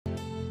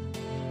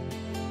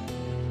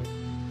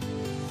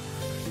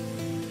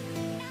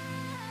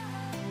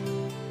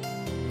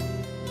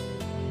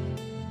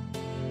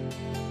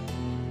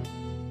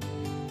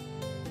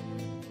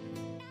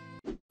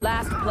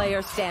Last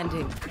player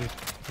standing.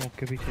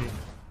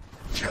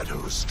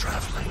 Shadows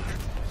traveling.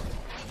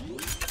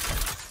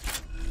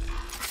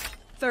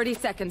 30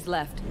 seconds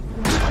left.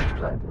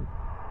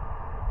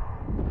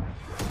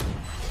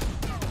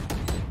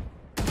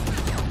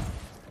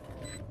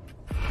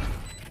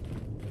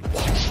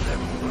 Watch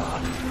them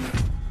run.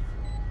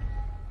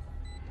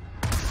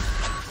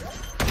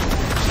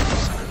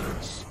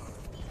 Silence.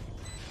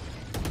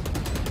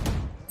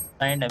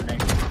 Blind.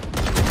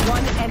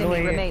 One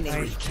enemy remaining.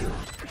 3 killed.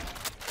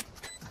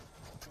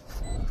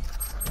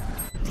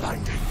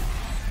 Blinding.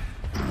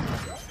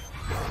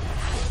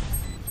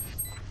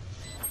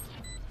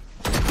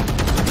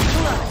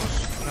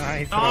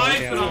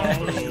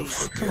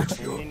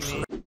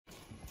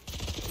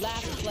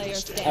 Last player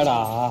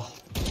standing.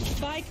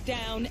 Spike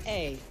down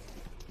A.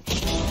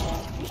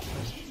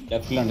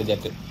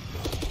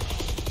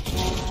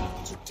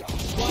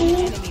 One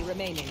enemy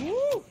remaining.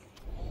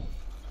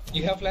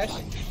 You have flash?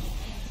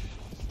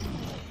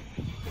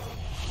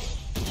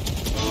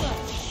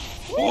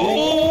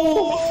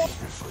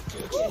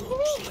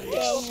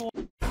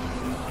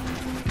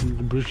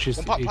 Bridges.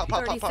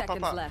 30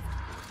 seconds left.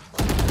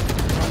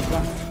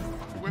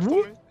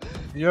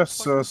 Yes,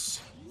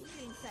 sus.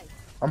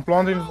 I'm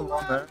planting the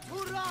one there.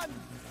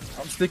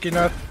 I'm sticking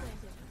it.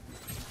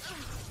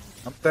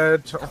 I'm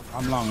dead.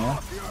 I'm long, yeah?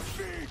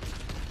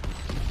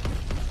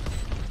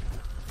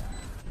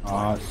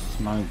 Oh,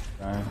 smoke,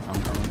 guy.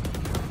 I'm coming.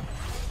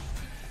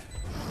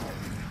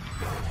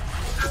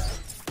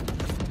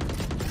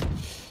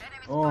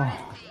 Oh.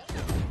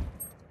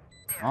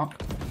 Oh.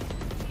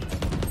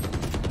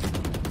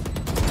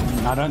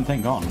 I don't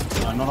think on.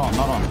 No, not on,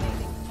 not on. No.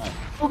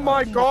 Oh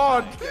my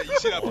god! Yeah, you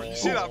see that, bro? You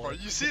see that, bro?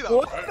 You see that,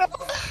 What bro? the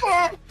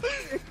fuck?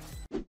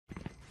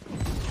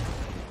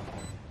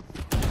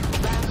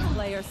 Last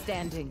player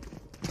standing.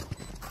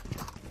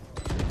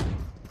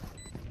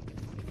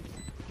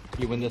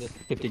 You win this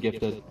 50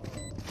 gifted.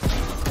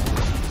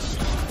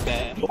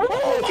 Bad.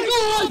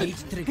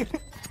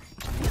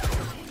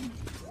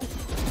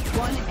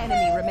 One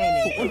enemy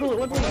remaining.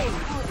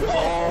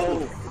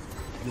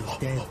 You're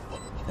dead,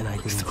 and I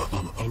didn't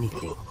feel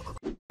anything.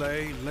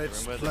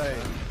 Let's play.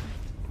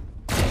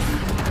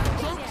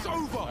 Joke's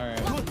over!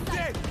 You're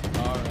dead!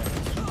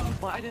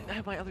 Well, I didn't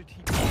have my other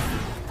team.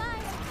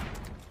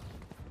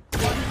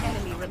 One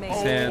enemy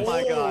remaining. Oh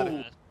my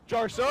god.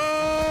 Jarso!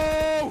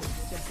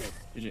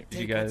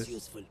 You guys.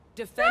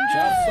 Defender.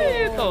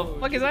 What the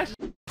fuck is that?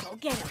 Go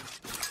get him.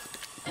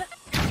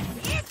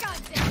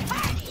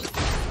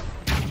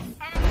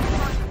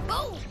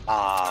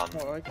 Oh,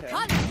 okay.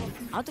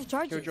 Out of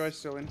charges. Killjoy's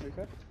still in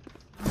hookah.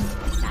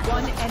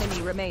 One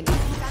enemy remaining.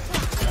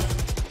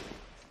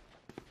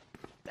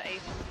 the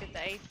ace. Get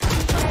the ace.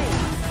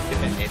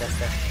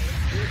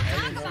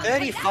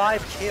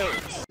 35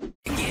 kills.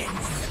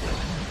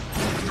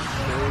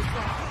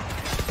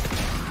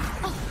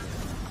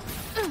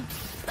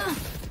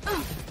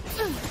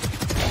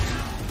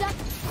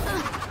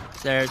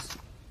 Stairs.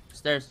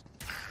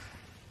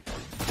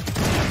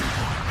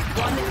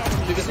 One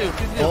enemy.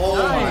 Oh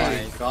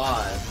my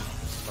god.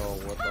 Oh,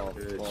 what the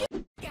fuck?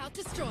 Scout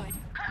destroyed.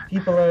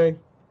 People are.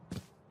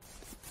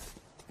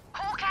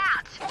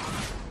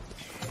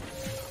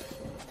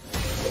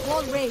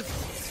 Wall raised.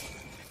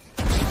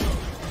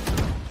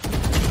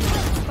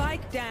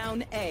 Spike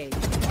down A.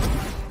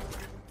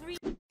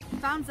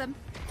 Found them.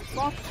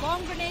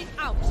 Bomb grenade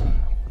out.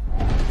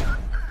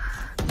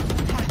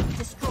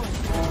 Destroyed.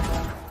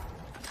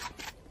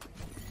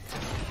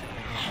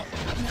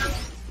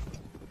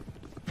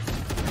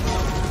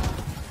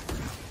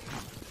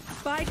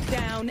 Spike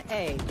down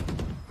A.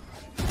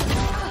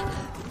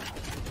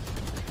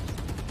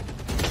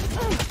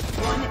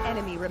 One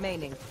enemy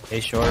remaining. Hey,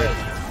 short.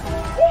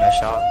 Nice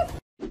shot.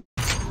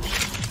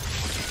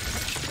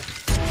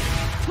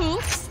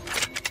 Hoops.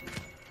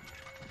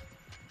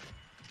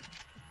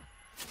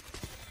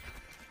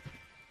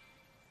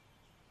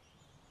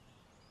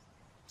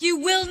 You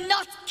will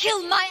not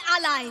kill my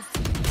allies.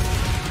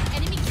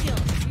 Enemy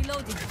killed.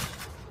 Reloading.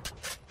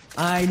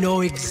 I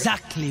know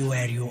exactly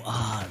where you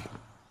are.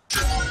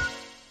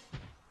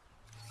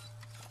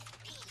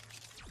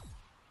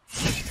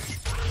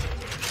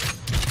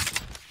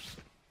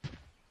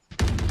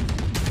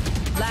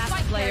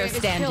 Last player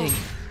standing.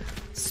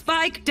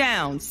 Spike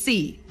down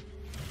C.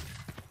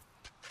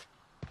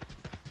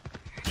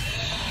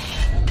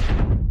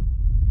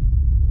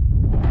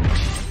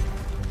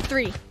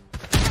 Three.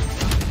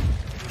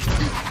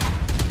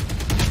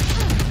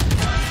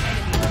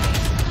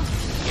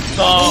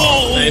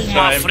 Oh, nice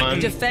try, man.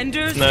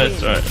 Defenders. Nice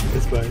try.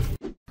 It's fine.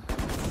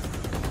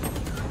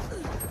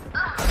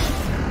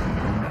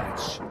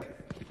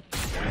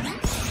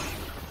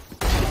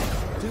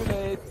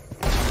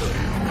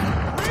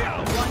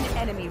 One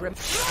enemy remaining.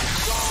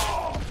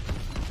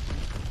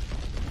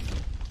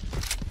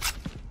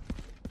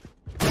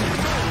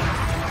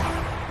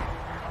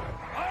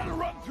 I'll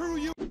run through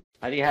you!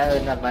 How do you have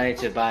enough money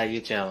to buy a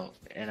YouTube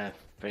and a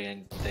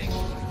friggin' thing?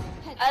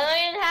 I don't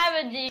even have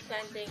a G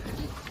planting.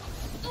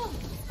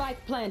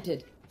 Spike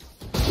planted.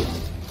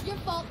 Your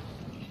fault.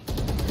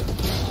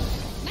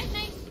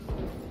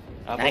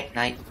 Night.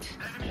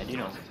 I do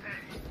know.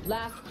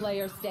 Last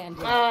player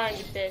standing. Oh,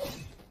 you did.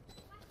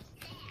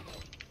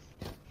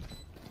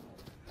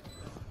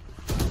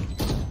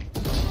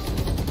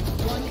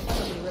 One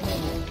enemy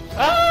remaining.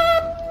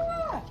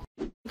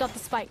 Got the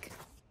spike.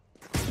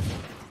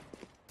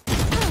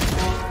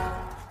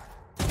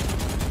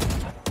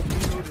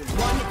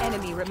 One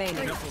enemy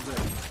remaining.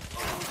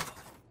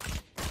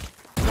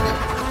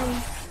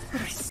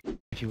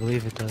 If you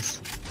believe it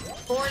does.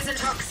 Poison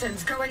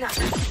toxins going up.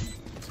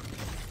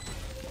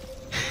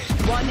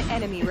 One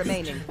enemy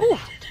remaining.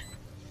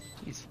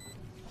 Jeez.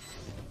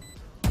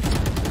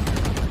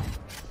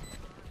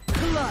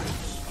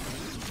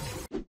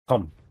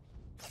 Come.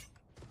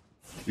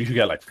 You should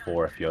get like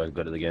 4 if you're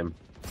good at the game.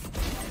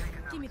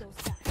 Give me those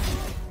back.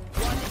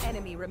 One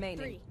enemy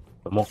remaining.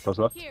 But more close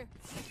left. Here.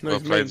 No,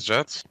 he's main.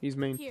 Jets. He's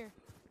main. Here.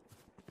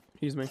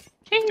 He's main.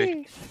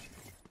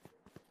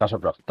 Dash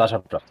up draft. Dash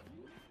up draft.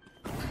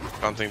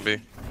 Planting B.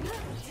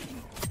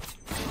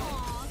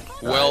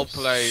 Well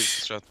played,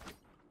 Jet.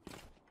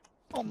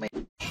 Oh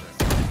man.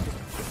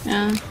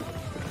 Yeah.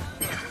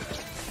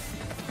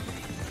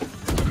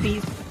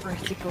 Beast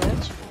first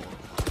glitch.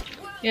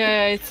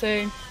 Yeah, I'd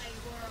say.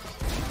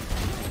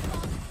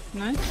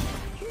 Nice.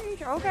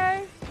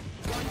 Okay.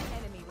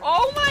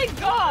 Oh my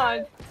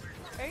god!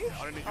 I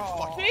don't need your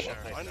fucking share.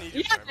 I need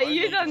your Yeah, share.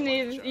 you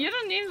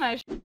don't need my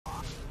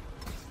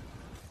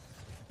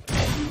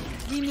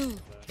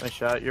Nice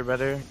shot. You're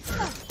better.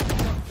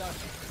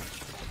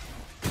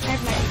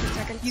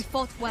 You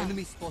fought well.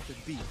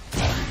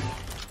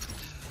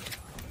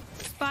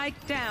 Spike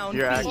down.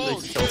 You're B. actually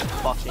so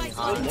fucking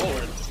hot.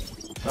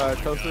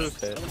 Toast was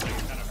hit.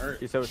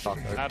 He said it was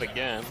talking. Not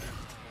again.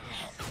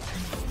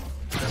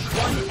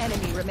 One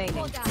enemy remaining.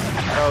 Oh,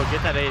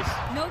 get that ace.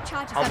 No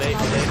charges. I'll bait.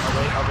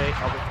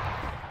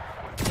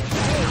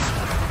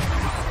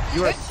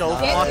 You are so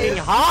fucking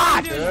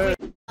hot!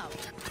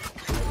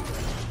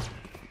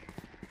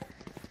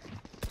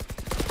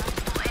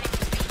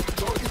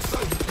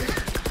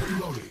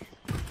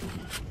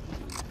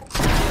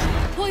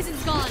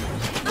 Poison's gone.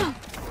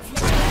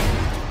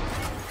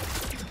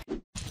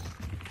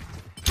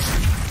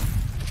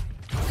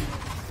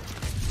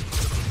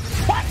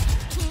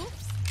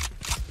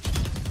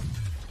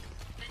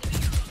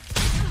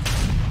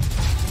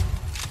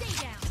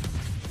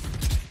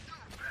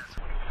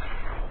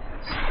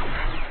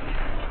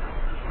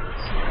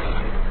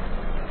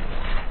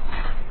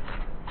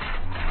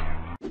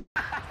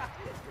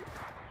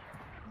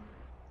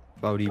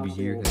 Bowdy be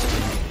here.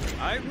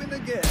 I win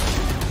again.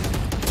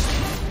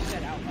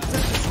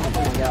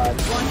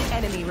 One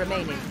enemy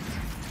remaining.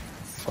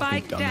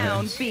 Spike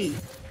down B.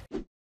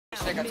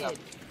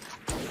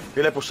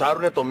 Φίλε,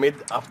 πουσάρουνε το mid.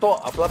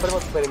 Αυτό απλά πρέπει να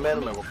τους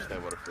περιμένουμε, εγώ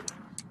πιστεύω, ρε φίλε.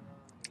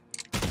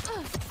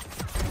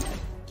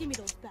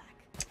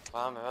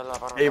 Πάμε, έλα,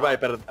 πάμε. Και η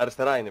Viper,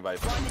 αριστερά είναι η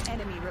Viper. One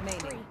enemy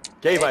remaining.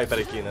 Και η Viper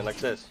εκεί είναι, να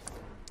ξέρεις.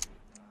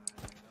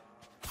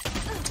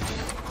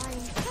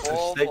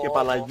 Χριστέ και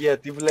Παναγία,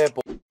 τι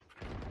βλέπω.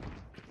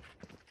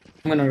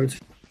 I'm gonna root.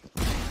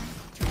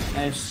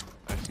 Nice.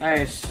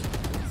 Nice.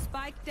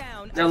 Spike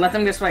down. No, let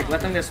them get spike.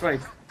 Let them get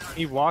spike.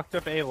 He walked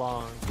up A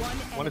long.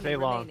 One is A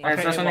long. Alright,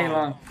 Okay, first one A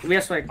long. We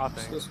have spike.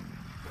 Nothing.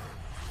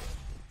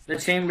 The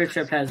chamber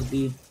trip has B.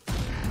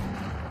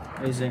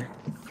 What is there?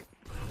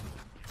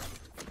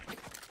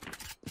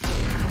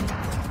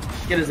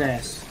 Get his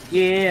ass.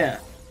 Yeah.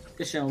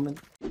 Good showman.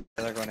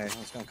 They're going A.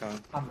 Let's go, Con.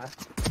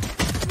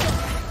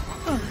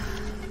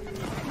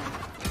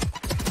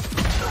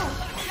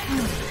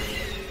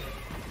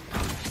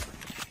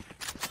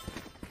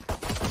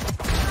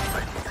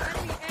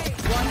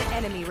 One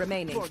enemy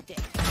remaining.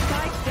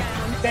 Spike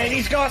down.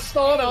 Baby's got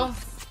starter.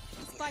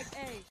 Spike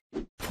A.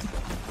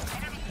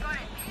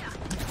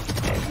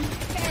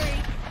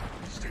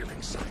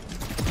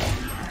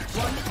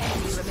 One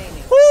enemy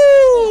remaining.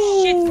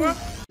 Shit, bro.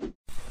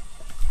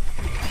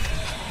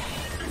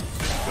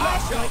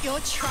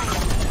 You're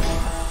trying.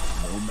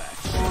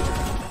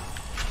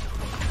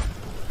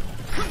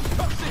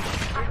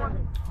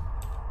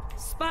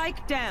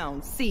 Spike down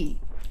C.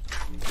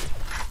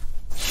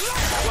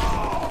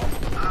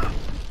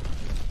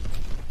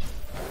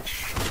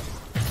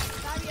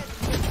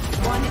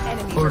 One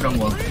enemy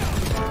remaining.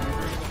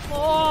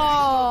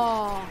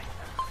 Oh.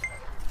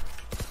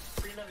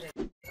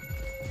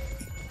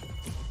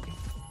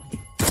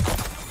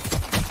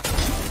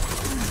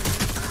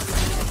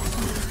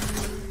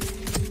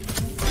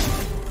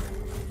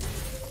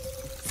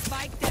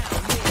 Spike down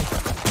mid.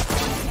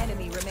 One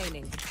enemy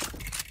remaining.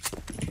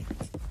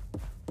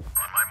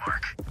 On my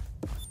mark.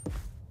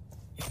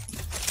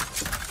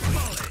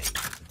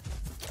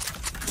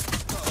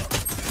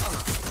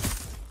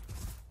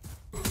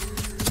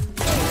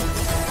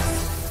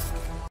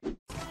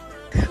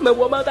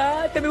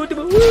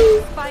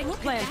 Spike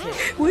planted.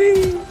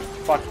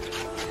 Fuck.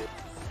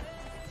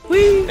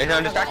 Hey,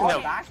 I'm distracting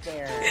them.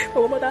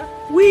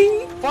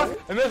 Fuck!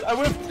 I missed! I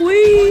whipped!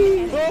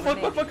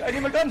 Oh, fuck! I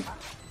need my gun!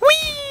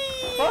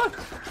 Fuck!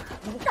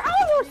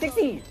 Oh,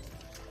 60.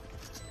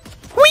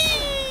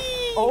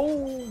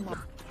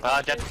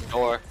 Jet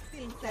door.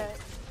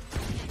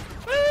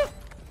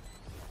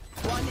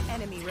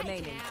 enemy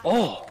remaining.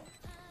 Oh!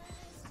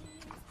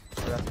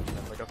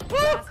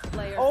 Last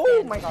player Oh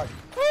standing. my god.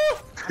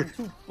 I'm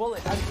 2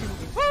 bullets.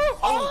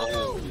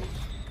 Oh!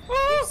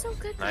 You're so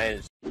good.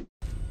 Nice.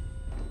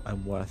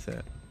 I'm worth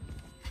it.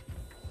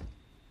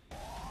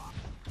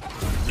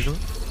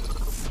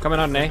 Coming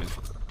on, Nay.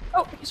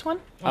 Oh, he's one.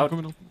 Out.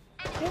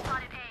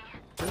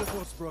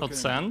 Out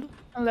sand?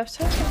 On left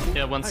side.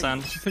 Yeah, one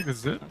sand. Did you take the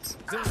zip?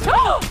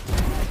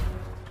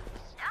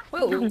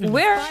 Wait,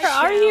 where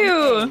are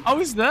you? I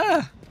was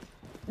there.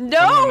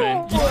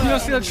 No! You don't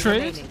see that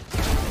trade?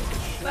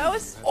 That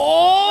was.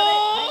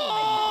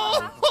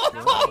 Oh!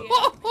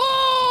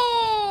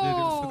 Yeah,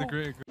 it was for the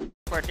great.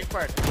 Take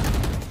part.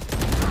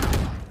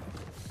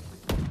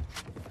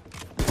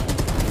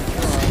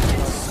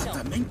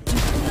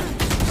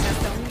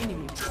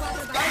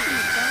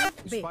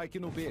 Spike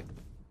no B.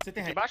 Você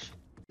tem rebaixo?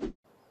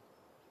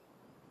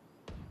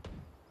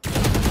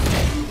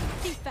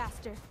 Think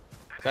faster.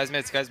 Guys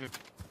mid. Chamber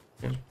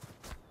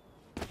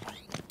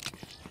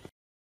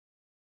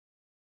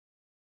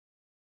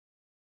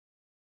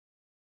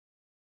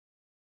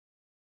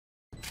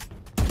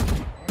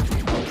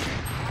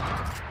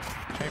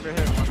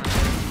hit.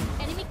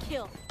 Enemy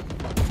kill.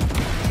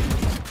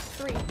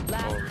 3.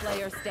 Last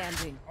player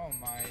standing. Oh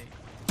my.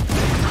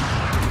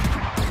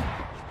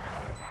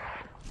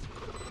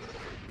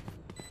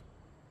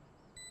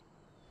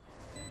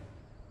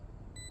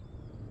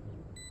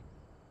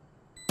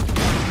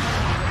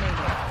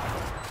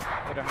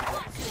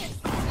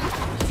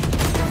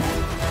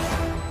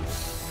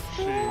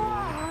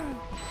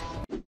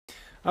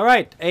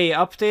 Alright, a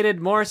updated,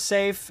 more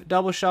safe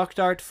double shock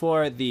dart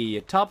for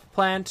the top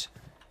plant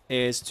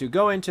is to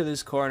go into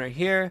this corner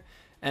here,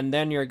 and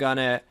then you're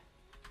gonna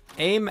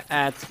aim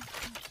at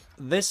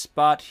this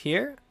spot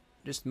here.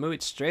 Just move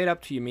it straight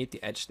up till you meet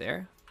the edge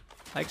there,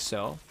 like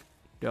so.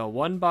 Do a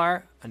 1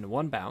 bar and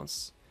 1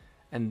 bounce,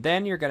 and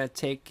then you're gonna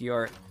take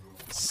your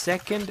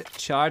second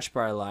charge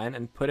bar line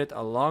and put it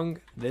along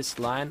this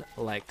line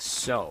like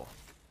so.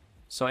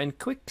 So in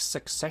quick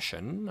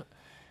succession,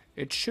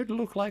 it should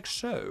look like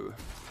so.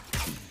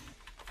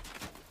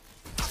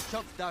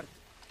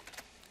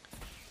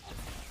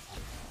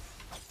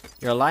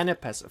 Your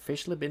lineup has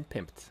officially been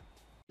pimped.